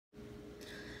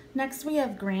Next we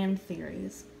have grand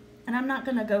theories. And I'm not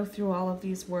going to go through all of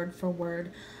these word for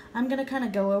word. I'm going to kind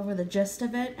of go over the gist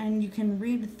of it, and you can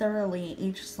read thoroughly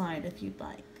each slide if you'd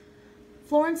like.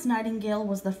 Florence Nightingale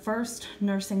was the first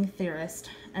nursing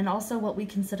theorist, and also what we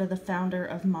consider the founder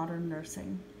of modern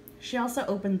nursing. She also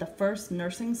opened the first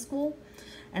nursing school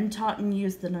and taught and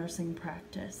used the nursing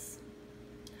practice.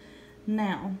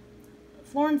 Now,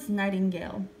 Florence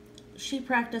Nightingale, she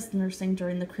practiced nursing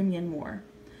during the Crimean War,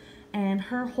 and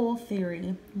her whole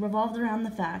theory revolved around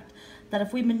the fact that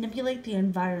if we manipulate the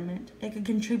environment, it could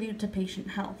contribute to patient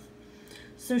health.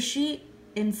 So she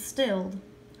instilled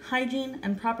hygiene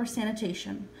and proper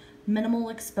sanitation, minimal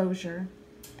exposure,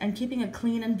 and keeping a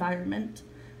clean environment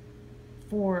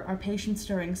for our patients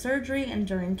during surgery and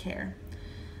during care.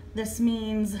 This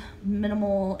means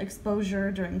minimal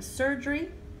exposure during surgery,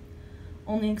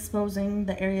 only exposing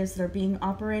the areas that are being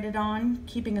operated on,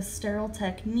 keeping a sterile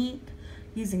technique,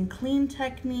 using clean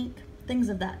technique, things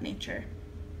of that nature.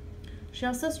 She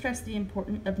also stressed the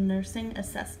importance of nursing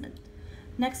assessment.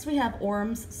 Next we have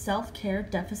Orum's self-care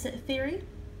deficit theory.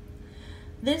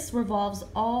 This revolves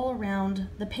all around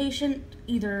the patient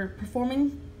either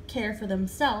performing care for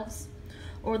themselves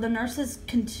or the nurses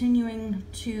continuing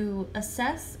to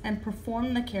assess and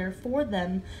perform the care for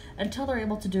them until they're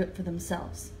able to do it for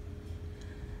themselves.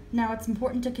 Now, it's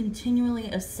important to continually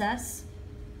assess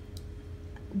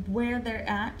where they're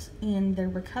at in their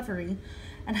recovery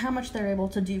and how much they're able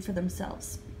to do for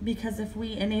themselves. Because if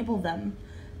we enable them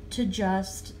to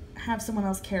just have someone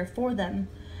else care for them,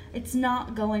 it's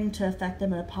not going to affect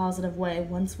them in a positive way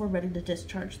once we're ready to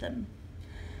discharge them.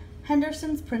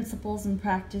 Henderson's principles and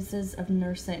practices of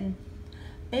nursing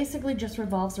basically just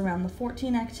revolves around the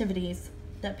 14 activities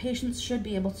that patients should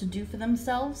be able to do for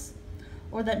themselves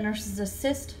or that nurses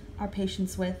assist our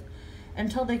patients with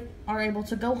until they are able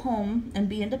to go home and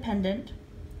be independent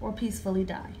or peacefully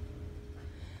die.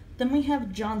 Then we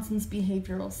have Johnson's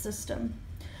behavioral system.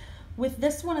 With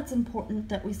this one, it's important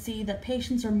that we see that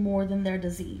patients are more than their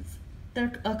disease.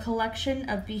 They're a collection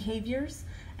of behaviors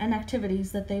and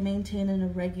activities that they maintain in a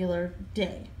regular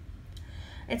day.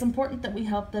 It's important that we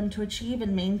help them to achieve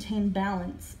and maintain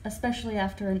balance, especially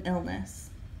after an illness.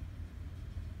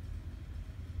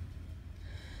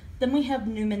 Then we have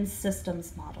Newman's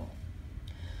systems model.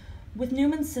 With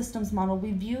Newman's systems model,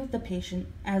 we view the patient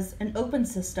as an open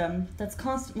system that's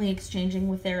constantly exchanging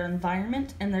with their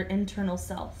environment and their internal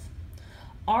self.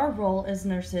 Our role as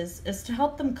nurses is to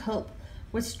help them cope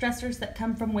with stressors that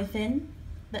come from within,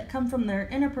 that come from their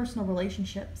interpersonal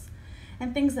relationships,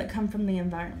 and things that come from the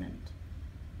environment.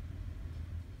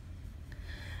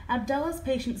 Abdalla's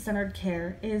patient-centered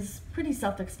care is pretty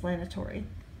self-explanatory.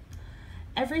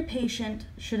 Every patient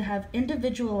should have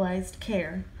individualized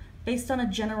care based on a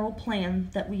general plan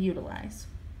that we utilize.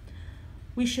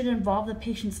 We should involve the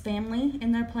patient's family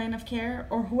in their plan of care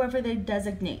or whoever they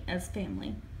designate as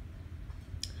family.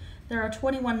 There are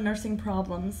 21 nursing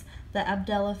problems that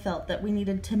Abdallah felt that we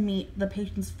needed to meet the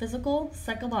patient's physical,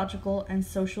 psychological, and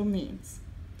social needs.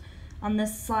 On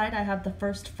this slide, I have the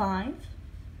first 5.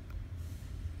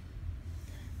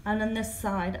 And on this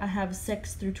side, I have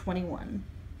 6 through 21.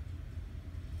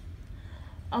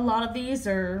 A lot of these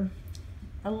are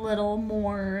a little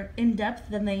more in-depth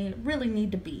than they really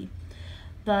need to be.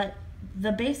 But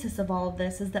the basis of all of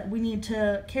this is that we need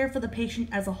to care for the patient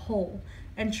as a whole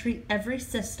and treat every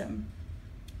system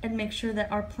and make sure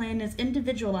that our plan is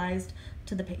individualized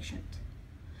to the patient.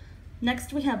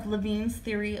 Next, we have Levine's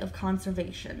theory of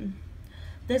conservation.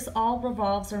 This all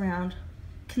revolves around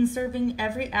conserving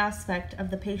every aspect of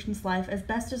the patient's life as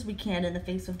best as we can in the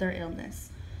face of their illness.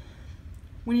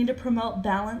 We need to promote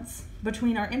balance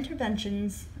between our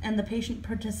interventions and the patient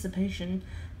participation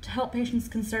to help patients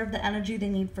conserve the energy they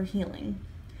need for healing.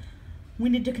 We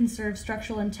need to conserve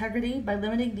structural integrity by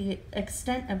limiting the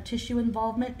extent of tissue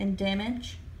involvement and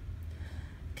damage,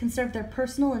 conserve their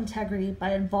personal integrity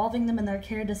by involving them in their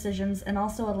care decisions and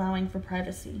also allowing for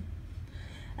privacy,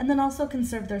 and then also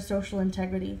conserve their social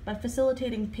integrity by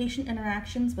facilitating patient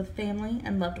interactions with family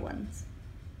and loved ones.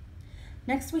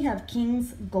 Next, we have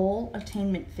King's goal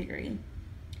attainment theory.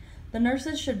 The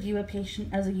nurses should view a patient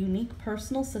as a unique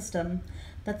personal system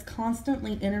that's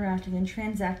constantly interacting and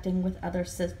transacting with other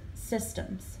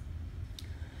systems.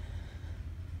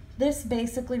 This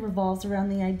basically revolves around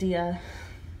the idea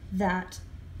that,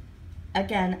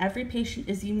 again, every patient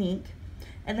is unique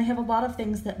and they have a lot of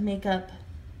things that make up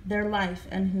their life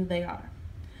and who they are.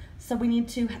 So we need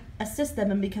to assist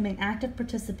them in becoming active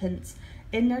participants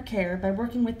in their care by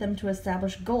working with them to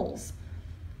establish goals,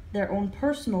 their own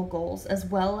personal goals, as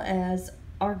well as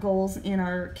our goals in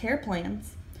our care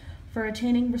plans for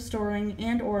attaining, restoring,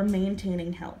 and/or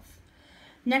maintaining health.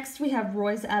 Next, we have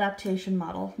Roy's adaptation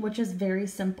model, which is very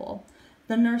simple.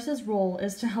 The nurse's role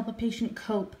is to help a patient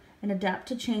cope and adapt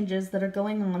to changes that are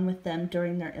going on with them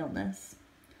during their illness.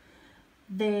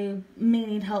 They may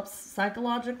need help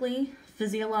psychologically,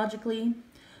 physiologically,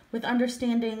 with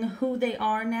understanding who they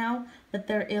are now that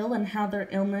they're ill and how their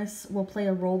illness will play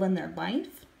a role in their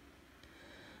life,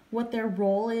 what their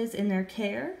role is in their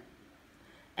care,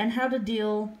 and how to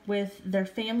deal with their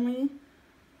family.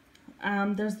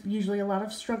 There's usually a lot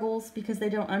of struggles because they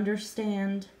don't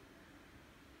understand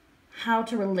how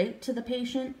to relate to the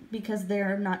patient because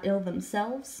they're not ill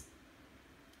themselves.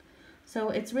 So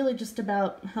it's really just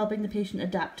about helping the patient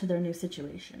adapt to their new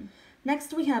situation.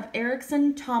 Next, we have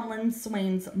Erickson, Tomlin,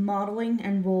 Swain's modeling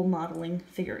and role modeling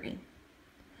theory.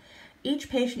 Each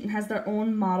patient has their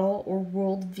own model or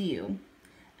worldview,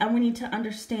 and we need to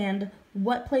understand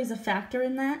what plays a factor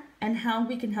in that and how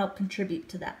we can help contribute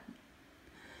to that.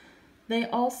 They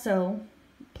also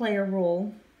play a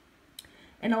role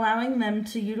in allowing them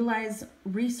to utilize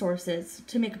resources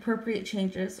to make appropriate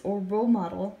changes or role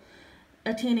model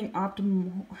attaining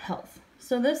optimal health.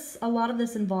 So a lot of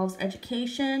this involves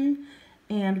education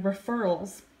and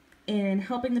referrals in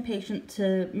helping the patient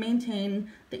to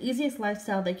maintain the easiest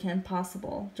lifestyle they can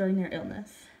possible during their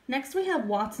illness. Next, we have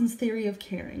Watson's theory of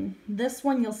caring. This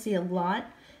one you'll see a lot,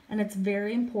 and it's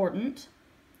very important.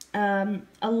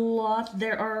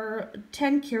 There are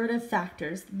 10 curative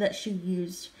factors that she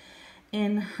used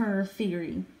in her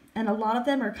theory, and a lot of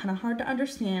them are kind of hard to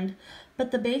understand,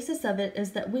 but the basis of it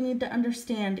is that we need to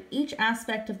understand each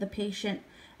aspect of the patient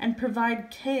and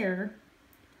provide care,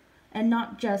 and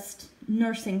not just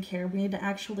nursing care. We need to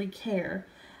actually care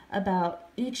about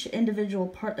each individual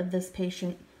part of this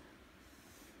patient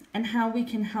and how we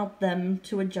can help them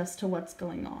to adjust to what's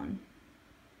going on.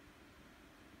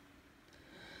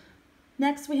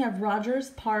 Next, we have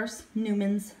Rogers, Parse,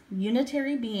 Newman's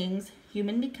Unitary Beings,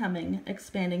 Human Becoming,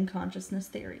 Expanding Consciousness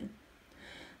Theory.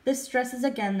 This stresses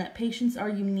again that patients are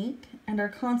unique and are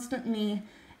constantly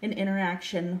in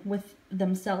interaction with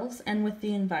themselves and with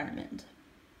the environment.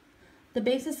 The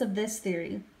basis of this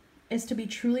theory is to be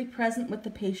truly present with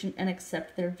the patient and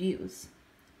accept their views.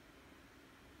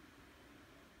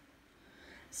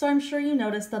 So I'm sure you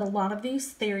noticed that a lot of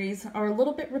these theories are a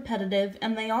little bit repetitive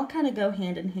and they all kind of go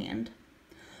hand in hand.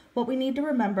 What we need to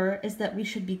remember is that we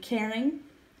should be caring,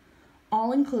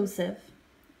 all-inclusive,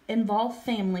 involve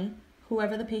family,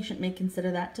 whoever the patient may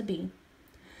consider that to be,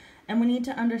 and we need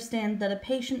to understand that a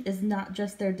patient is not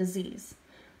just their disease.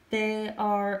 They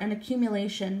are an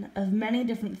accumulation of many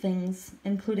different things,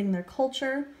 including their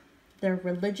culture, their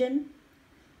religion,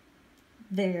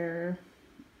 their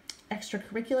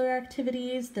extracurricular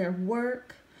activities, their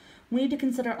work. We need to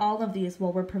consider all of these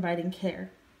while we're providing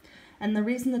care. And the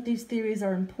reason that these theories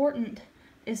are important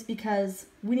is because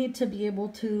we need to be able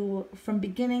to, from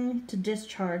beginning to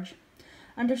discharge,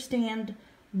 understand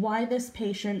why this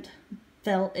patient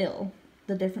fell ill,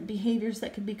 the different behaviors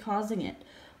that could be causing it,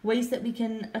 ways that we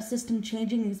can assist in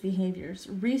changing these behaviors,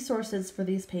 resources for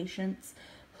these patients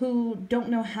who don't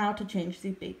know how to change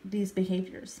these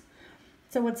behaviors.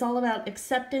 So it's all about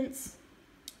acceptance,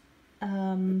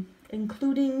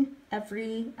 including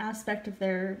every aspect of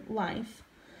their life,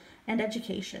 and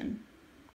education.